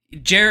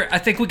Jer, I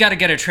think we got to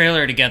get a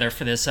trailer together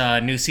for this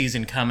new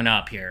season coming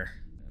up here.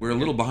 We're a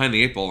little behind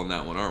the eight ball on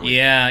that one, aren't we?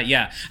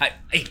 Yeah.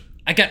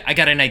 I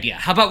got an idea.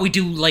 How about we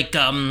do like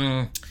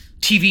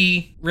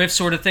TV riff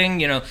sort of thing?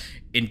 You know,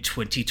 in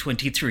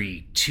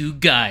 2023, two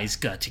guys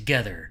got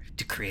together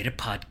to create a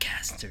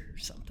podcast or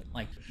something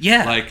like.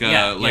 Yeah, like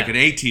an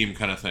A-Team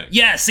kind of thing.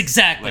 Yes,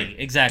 exactly, Like,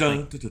 exactly.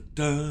 dun,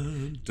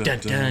 dun, dun, Dun, dun,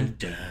 dun,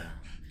 dun.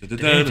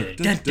 dun,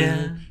 dun,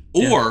 dun.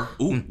 Or,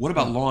 what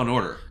about Law and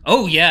Order?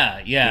 Oh, yeah.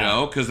 You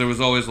know, because there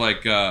was always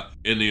like,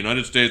 in the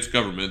United States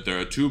government, there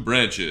are two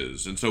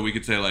branches. And so we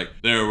could say, like,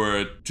 there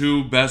were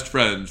two best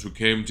friends who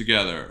came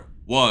together.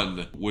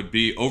 One would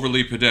be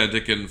overly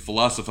pedantic and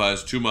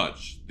philosophize too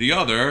much. The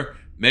other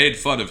made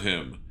fun of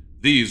him.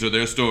 These are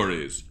their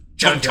stories.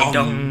 Dun, dun,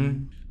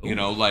 dun. You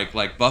know,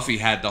 like Buffy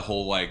had the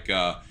whole, like,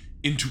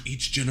 into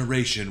each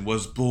generation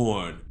was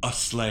born a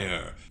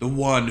slayer. The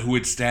one who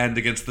would stand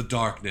against the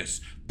darkness,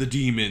 the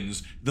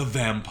demons, the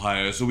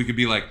vampires. So we could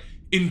be like,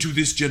 into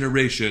this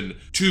generation,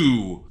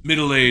 two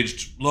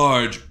middle-aged,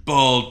 large,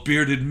 bald,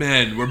 bearded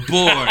men were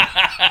born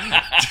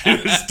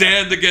to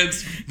stand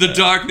against the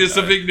darkness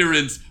of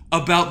ignorance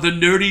about the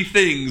nerdy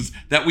things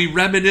that we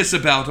reminisce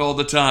about all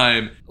the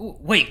time.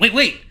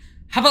 Wait.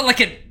 How about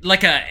like a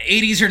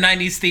 80s or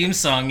 90s theme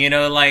song, you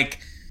know, like,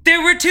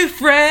 there were two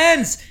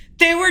friends,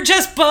 they were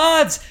just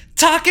buds,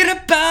 talking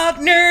about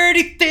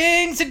nerdy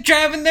things and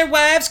driving their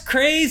wives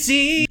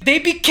crazy. They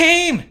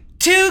became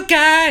two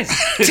guys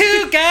and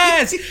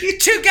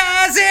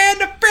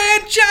a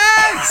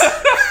franchise.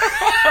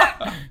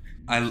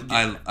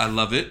 I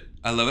love it.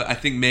 I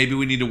think maybe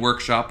we need to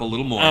workship a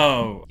little more.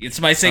 Oh, it's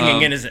my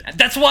singing, innocent.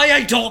 That's why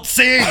I don't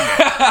sing.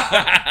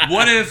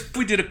 What if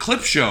we did a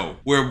clip show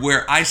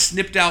where I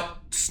snipped out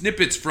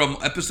snippets from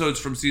episodes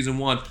from season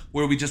 1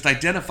 where we just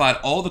identified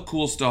all the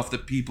cool stuff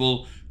that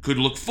people could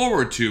look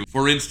forward to.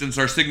 For instance,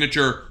 our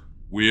signature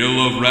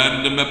Wheel of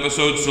Random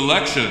Episode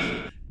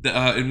Selection,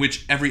 in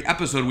which every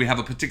episode we have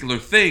a particular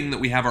thing that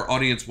we have our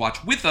audience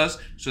watch with us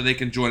so they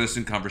can join us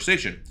in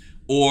conversation.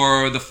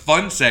 Or the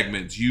fun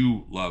segments.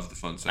 You love the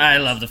fun segments. I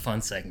love the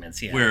fun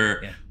segments, yeah.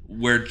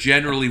 Where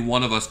generally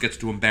one of us gets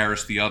to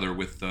embarrass the other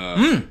with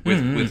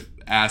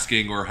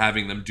asking or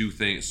having them do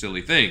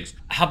silly things.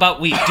 How about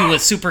we do a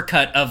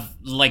supercut of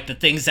like the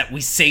things that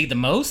we say the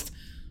most?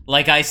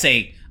 Like I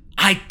say,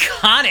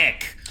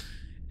 iconic.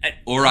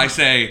 Or I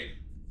say,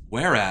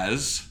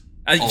 whereas,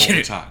 all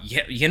the time.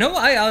 Yeah, you know,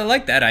 I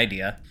like that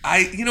idea.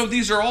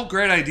 These are all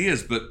great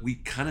ideas, but we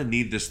kind of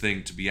need this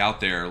thing to be out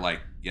there like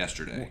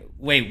yesterday.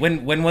 Wait,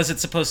 when was it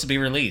supposed to be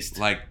released?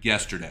 Like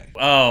yesterday.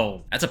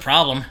 Oh, that's a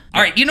problem.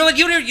 All right, you know what?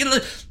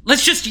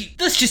 Let's just use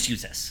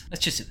this.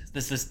 Let's just do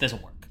this. This will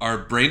work.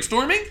 Our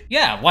brainstorming?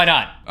 Yeah, why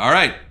not? All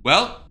right.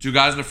 Well, Two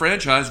Guys in a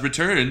Franchise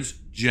returns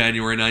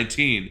January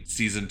 19,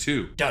 season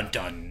 2. Dun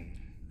dun.